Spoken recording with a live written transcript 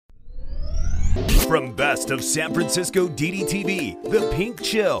From Best of San Francisco DDTV, The Pink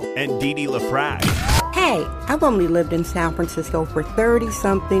Chill, and Didi LaFrac. Hey, I've only lived in San Francisco for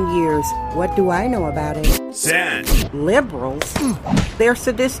 30-something years. What do I know about it? San Liberals? They're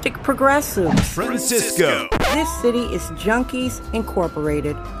sadistic progressives. Francisco. This city is Junkies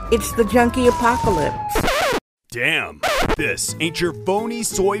Incorporated. It's the junkie apocalypse. Damn, this ain't your phony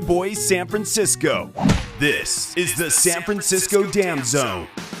soy boy San Francisco. This is the San Francisco Dam Zone.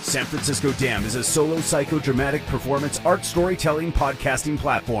 San Francisco Dam is a solo psychodramatic performance art storytelling podcasting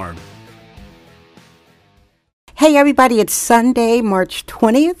platform. Hey everybody, it's Sunday, March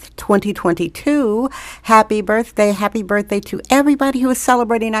 20th, 2022. Happy birthday to everybody who is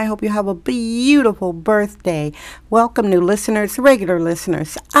celebrating. I hope you have a beautiful birthday. Welcome new listeners, regular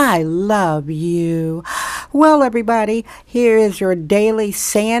listeners. I love you. Well, everybody, here is your daily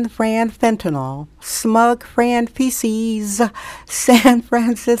San Fran fentanyl, smug Fran feces, San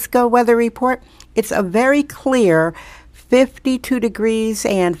Francisco weather report. It's a very clear 52 degrees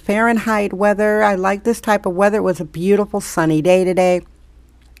and Fahrenheit weather. I like this type of weather. It was a beautiful sunny day today.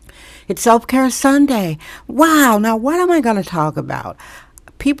 It's Self-Care Sunday. Wow, now what am I going to talk about?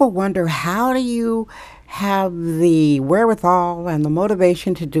 People wonder, how do you have the wherewithal and the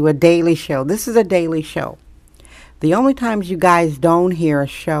motivation to do a daily show? This is a daily show. The only times you guys don't hear a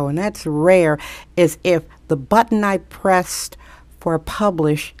show, and that's rare, is if the button I pressed for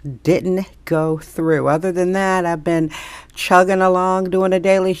publish didn't go through. Other than that, I've been chugging along doing a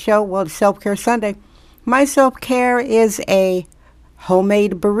daily show. Well, it's Self-Care Sunday. My self-care is a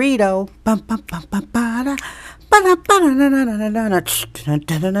homemade burrito.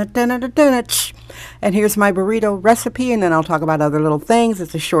 And here's my burrito recipe, and then I'll talk about other little things.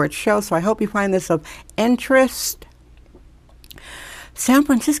 It's a short show, so I hope you find this of interest. San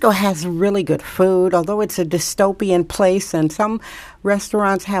Francisco has really good food, although it's a dystopian place, and some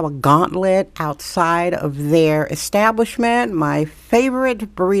restaurants have a gauntlet outside of their establishment. My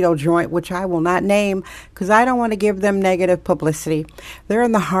favorite burrito joint, which I will not name because I don't want to give them negative publicity. They're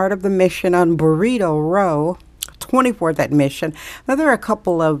in the heart of the Mission on Burrito Row, 24th at Mission. Now, there are a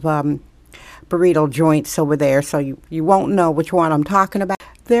couple of burrito joints over there, so you won't know which one I'm talking about.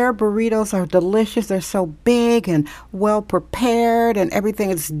 Their burritos are delicious. They're so big and well prepared, and everything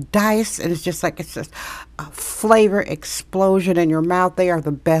is diced, and it's just a flavor explosion in your mouth. They are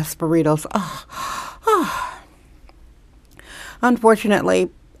the best burritos. Unfortunately,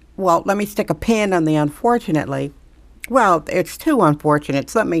 well, let me stick a pin on the unfortunately. Well, it's two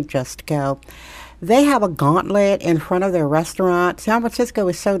unfortunates. Let me just go. They have a gauntlet in front of their restaurant. San Francisco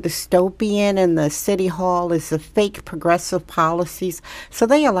is so dystopian, and the city hall is the fake progressive policies. So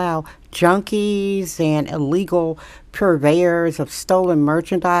they allow junkies and illegal purveyors of stolen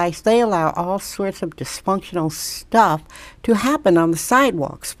merchandise. They allow all sorts of dysfunctional stuff to happen on the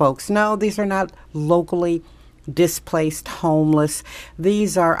sidewalks, folks. No, these are not locally displaced homeless.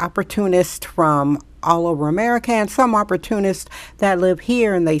 These are opportunists from all over America, and some opportunists that live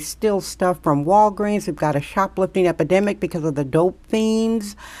here, and they steal stuff from Walgreens. We've got a shoplifting epidemic because of the dope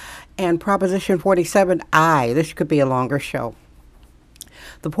fiends and Proposition 47I. This could be a longer show.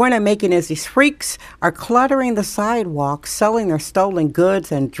 The point I'm making is these freaks are cluttering the sidewalks, selling their stolen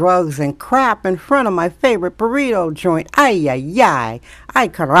goods and drugs and crap in front of my favorite burrito joint. Ay, ay, ay. Ay,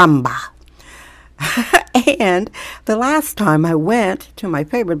 caramba. And the last time I went to my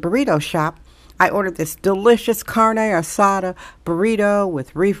favorite burrito shop, I ordered this delicious carne asada burrito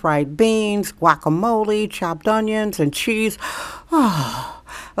with refried beans, guacamole, chopped onions, and cheese. Oh,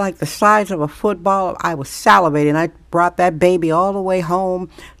 like the size of a football. I was salivating. I brought that baby all the way home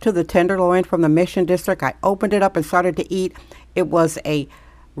to the Tenderloin from the Mission District. I opened it up and started to eat. It was a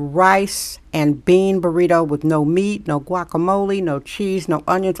rice and bean burrito with no meat, no guacamole, no cheese, no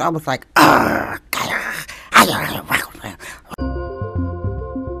onions. I was like,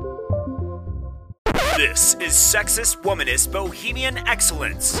 This is sexist, womanist, bohemian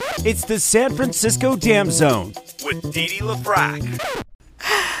excellence. It's the San Francisco Dam Zone with Didi LaFrac.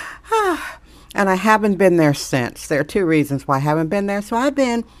 And I haven't been there since. There are two reasons why I haven't been there. So I've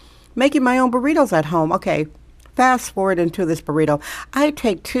been making my own burritos at home. Okay, fast forward into this burrito. I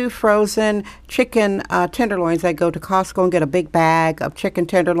take 2 frozen chicken tenderloins. I go to Costco and get a big bag of chicken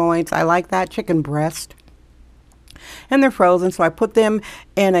tenderloins. I like that, chicken breast. And they're frozen, so I put them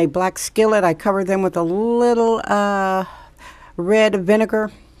in a black skillet. I cover them with a little red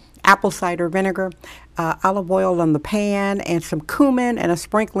vinegar, apple cider vinegar, olive oil on the pan, and some cumin and a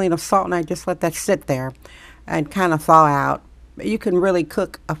sprinkling of salt, and I just let that sit there and kind of thaw out. You can really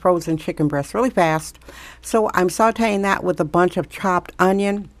cook a frozen chicken breast really fast. So I'm sauteing that with a bunch of chopped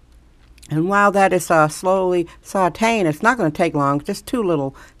onion And while that is slowly sauteing, it's not going to take long, just 2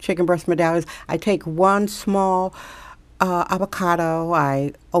 little chicken breast medallions. I take 1 small avocado,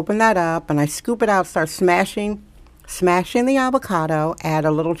 I open that up, and I scoop it out, start smashing the avocado, add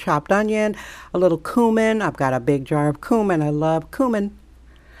a little chopped onion, a little cumin. I've got a big jar of cumin. I love cumin.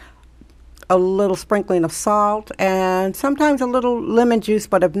 A little sprinkling of salt, and sometimes a little lemon juice,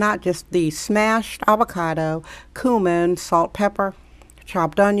 but if not, just the smashed avocado, cumin, salt, pepper,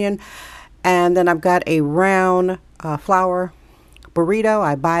 chopped onion. And then I've got a round flour burrito.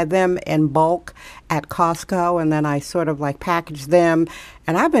 I buy them in bulk at Costco, and then I sort of like package them.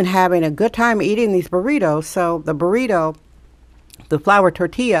 And I've been having a good time eating these burritos. So the burrito, the flour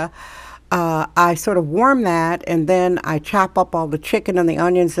tortilla, I sort of warm that, and then I chop up all the chicken and the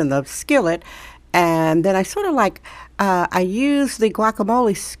onions in the skillet. And then I sort of like, I use the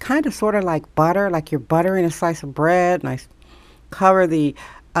guacamole kind of sort of like butter, like you're buttering a slice of bread. And I cover the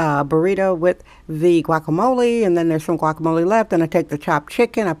burrito with the guacamole, and then there's some guacamole left. And I take the chopped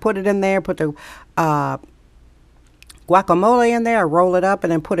chicken, I put it in there, put the guacamole in there, I roll it up,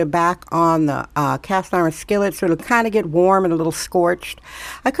 and then put it back on the cast iron skillet so it'll kind of get warm and a little scorched.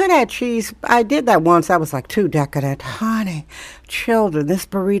 I could add cheese. I did that once. I was like, too decadent. Honey, children, this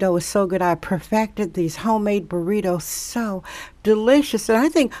burrito is so good. I perfected these homemade burritos, so delicious. And I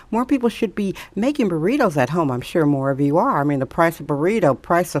think more people should be making burritos at home. I'm sure more of you are. I mean, the price of burrito,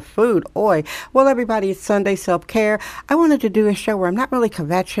 price of food, oi. Well, everybody, it's Sunday Self-Care. I wanted to do a show where I'm not really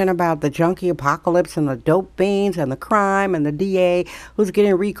kvetching about the junkie apocalypse and the dope beans and the crime and the DA who's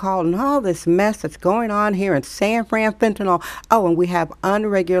getting recalled and all this mess that's going on here in San Fran, fentanyl. Oh, and we have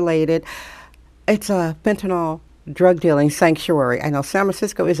unregulated, it's a fentanyl drug dealing sanctuary. I know San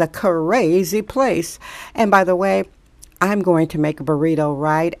Francisco is a crazy place. And by the way, I'm going to make a burrito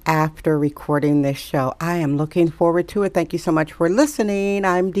right after recording this show. I am looking forward to it. Thank you so much for listening.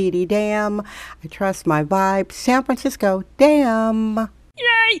 I'm Dee Dee Dam. I trust my vibe. San Francisco Dam.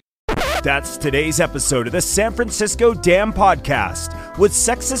 Yay! That's today's episode of the San Francisco Dam Podcast with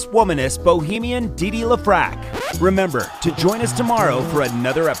sexist womanist bohemian Dee Dee LaFrac. Remember to join us tomorrow for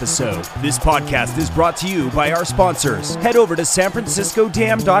another episode. This podcast is brought to you by our sponsors. Head over to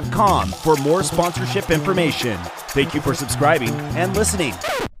sanfranciscodam.com for more sponsorship information. Thank you for subscribing and listening.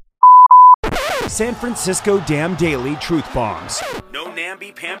 San Francisco Dam Daily Truth Bombs. No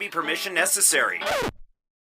namby-pamby permission necessary.